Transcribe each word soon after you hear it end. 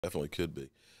Definitely could be.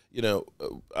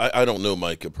 I don't know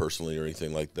Micah personally or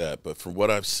anything like that, but from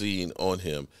what I've seen on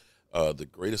him, the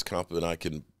greatest compliment I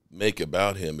can make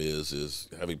about him is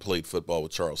having played football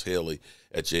with Charles Haley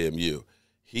at JMU.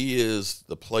 He is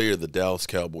the player the Dallas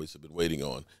Cowboys have been waiting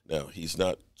on. Now, he's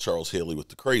not Charles Haley with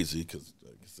the crazy, because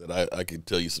like I said, I can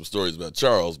tell you some stories about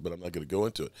Charles, but I'm not going to go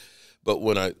into it. But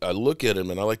when I look at him,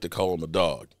 and I like to call him a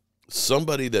dog,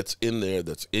 somebody that's in there,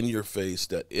 that's in your face,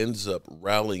 that ends up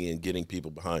rallying and getting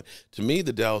people behind. To me,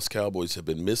 the Dallas Cowboys have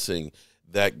been missing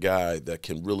that guy that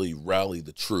can really rally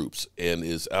the troops and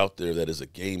is out there, that is a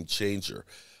game changer.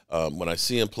 When I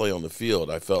see him play on the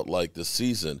field, I felt like this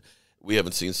season we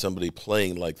haven't seen somebody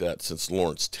playing like that since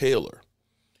Lawrence Taylor.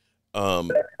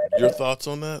 Your thoughts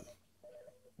on that?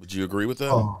 Would you agree with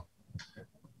that? Oh,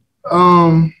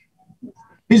 um,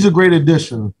 he's a great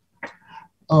addition.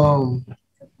 Um,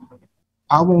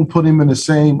 I won't put him in the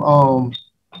same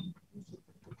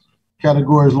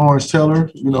category as Lawrence Taylor.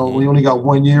 We only got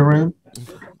 1 year in.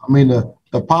 I mean,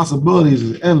 the possibilities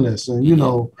is endless, and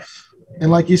and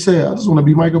like you said, I just want to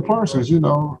be Micah Parsons.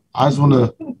 I just want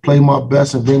to play my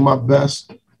best and bring my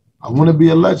best. I want to be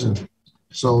a legend.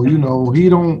 So he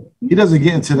doesn't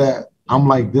get into that. I'm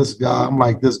like this guy. I'm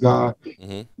like this guy.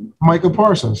 Micah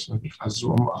Parsons.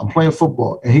 I'm playing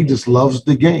football, and he just loves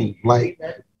the game. Like,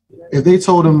 if they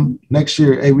told him next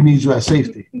year, hey, we need you at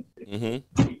safety, he'll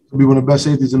be one of the best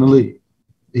safeties in the league.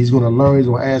 He's going to learn. He's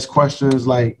going to ask questions.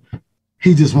 Like,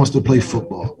 he just wants to play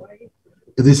football.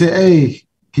 If they say, hey,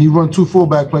 can you run 2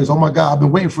 fullback plays? Oh, my God, I've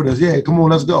been waiting for this. Yeah, come on,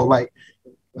 let's go. Like,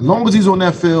 as long as he's on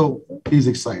that field, he's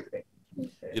excited.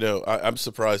 I'm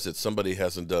surprised that somebody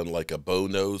hasn't done like a Bo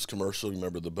Nose commercial.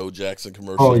 Remember the Bo Jackson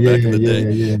commercials back in the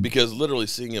day? Yeah. Because literally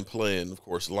seeing him playing, of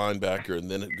course, linebacker, and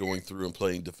then going through and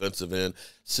playing defensive end,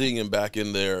 seeing him back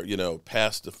in there,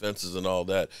 past defenses and all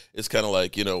that, it's kind of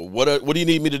like, what do you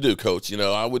need me to do, coach?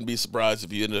 I wouldn't be surprised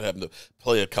if you ended up having to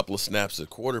play a couple of snaps at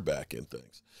quarterback and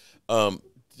things.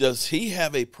 Does he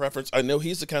have a preference? I know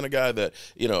he's the kind of guy that,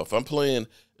 if I'm playing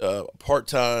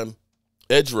part-time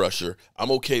edge rusher,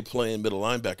 I'm okay playing middle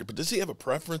linebacker. But does he have a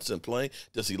preference in playing?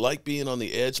 Does he like being on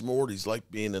the edge more? Does he like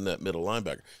being in that middle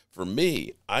linebacker? For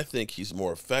me, I think he's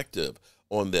more effective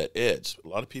on that edge. A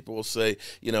lot of people will say,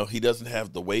 he doesn't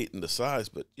have the weight and the size,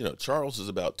 but, Charles is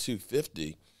about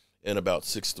 250 and about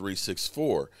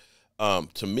 6'3",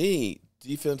 6'4". To me,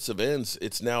 defensive ends,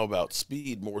 it's now about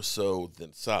speed more so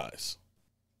than size.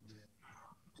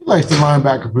 He likes the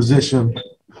linebacker position.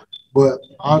 But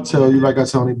I'll tell you, like I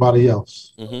tell anybody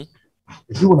else,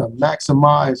 if you want to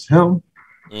maximize him,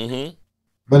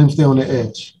 let him stay on the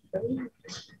edge.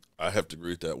 I have to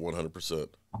agree with that 100%.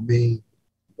 I mean,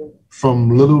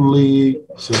 from little league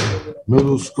to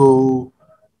middle school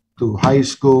to high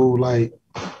school, like,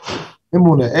 him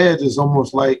on the edge is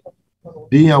almost like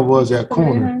B.A.M was at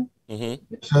corner,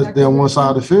 just down one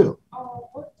side of the field.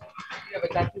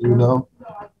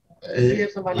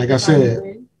 Like I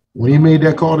said, when he made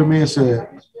that call to me and said,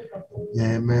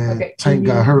 yeah, man, Tank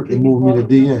got hurt and moved me to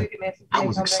DN, I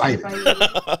was excited.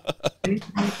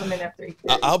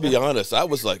 I'll be honest. I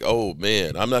was like, oh,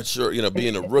 man, I'm not sure,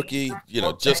 being a rookie,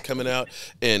 just coming out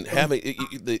and having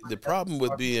the problem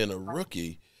with being a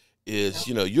rookie is,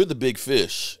 you're the big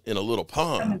fish in a little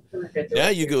pond. Now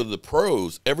you go to the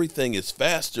pros, everything is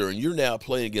faster, and you're now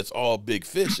playing against all big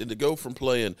fish. And to go from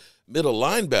playing middle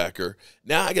linebacker,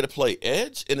 now I got to play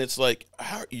edge, and it's like,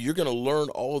 how you're going to learn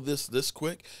all of this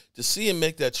quick? To see him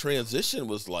make that transition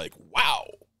was like, wow.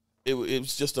 It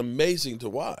was just amazing to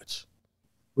watch.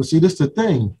 But see, this is the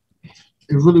thing. It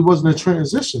really wasn't a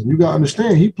transition. You got to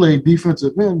understand, he played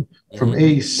defensive end from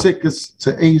age 6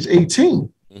 to age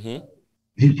 18.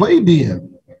 He played DM.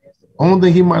 Only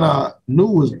thing he might not knew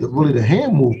was really the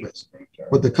hand movements.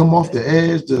 But to come off the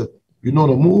edge, to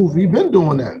move, he's been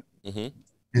doing that.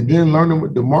 And then learning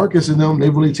with DeMarcus and them, they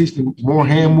really teach them more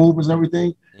hand movements and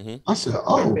everything. I said,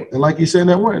 oh, and like he said in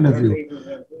that one interview,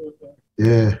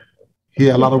 yeah, he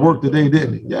had a lot of work today,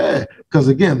 didn't he? Yeah, because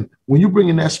again, when you bring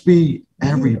in that speed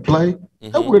every play,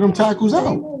 that wear them tackles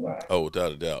out. Oh,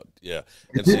 without a doubt, yeah.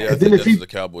 And see, I think that's what the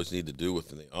Cowboys need to do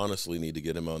with him. They honestly need to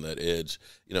get him on that edge,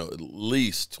 at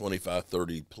least 25,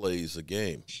 30 plays a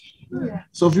game.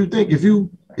 So if you think,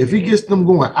 if he gets them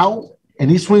going out and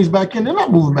he swings back in, they're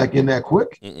not moving back in that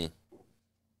quick. And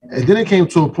then it came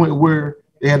to a point where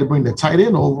they had to bring the tight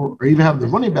end over or even have the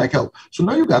running back help. So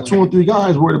now you got 2 or 3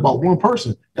 guys worried about one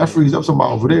person. That frees up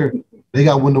somebody over there. They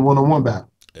got to win the one-on-one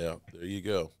battle. Yeah, there you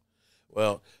go.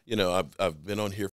 Well, I've been on here